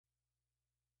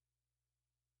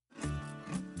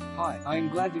Hi, I am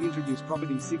glad to introduce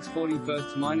property 640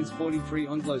 Firsts-43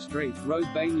 Onslow Street, Rose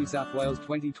Bay, New South Wales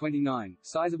 2029.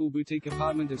 Sizeable boutique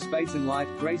apartment of space and light,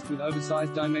 graced with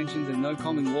oversized dimensions and no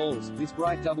common walls. This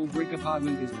bright double brick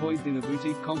apartment is poised in a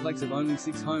boutique complex of only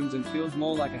 6 homes and feels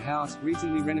more like a house,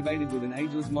 recently renovated with an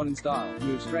ageless modern style.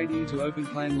 Move straight into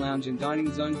open-plan lounge and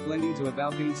dining zones blending to a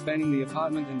balcony spanning the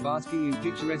apartment and basking in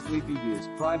picturesque leafy views.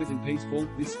 Private and peaceful,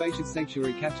 this spacious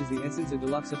sanctuary captures the essence of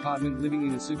deluxe apartment living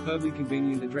in a superbly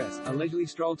convenient address. A leisurely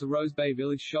stroll to Rose Bay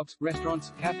Village, shops,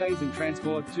 restaurants, cafes and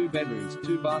transport, 2 bedrooms,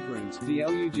 2 bathrooms,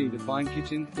 DLUG defined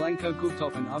kitchen, Blanco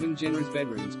cooktop and oven, generous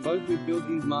bedrooms, both with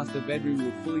built-in master bedroom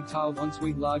with fully tiled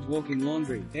ensuite, large walk-in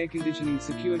laundry, air conditioning,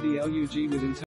 secure DLUG with internal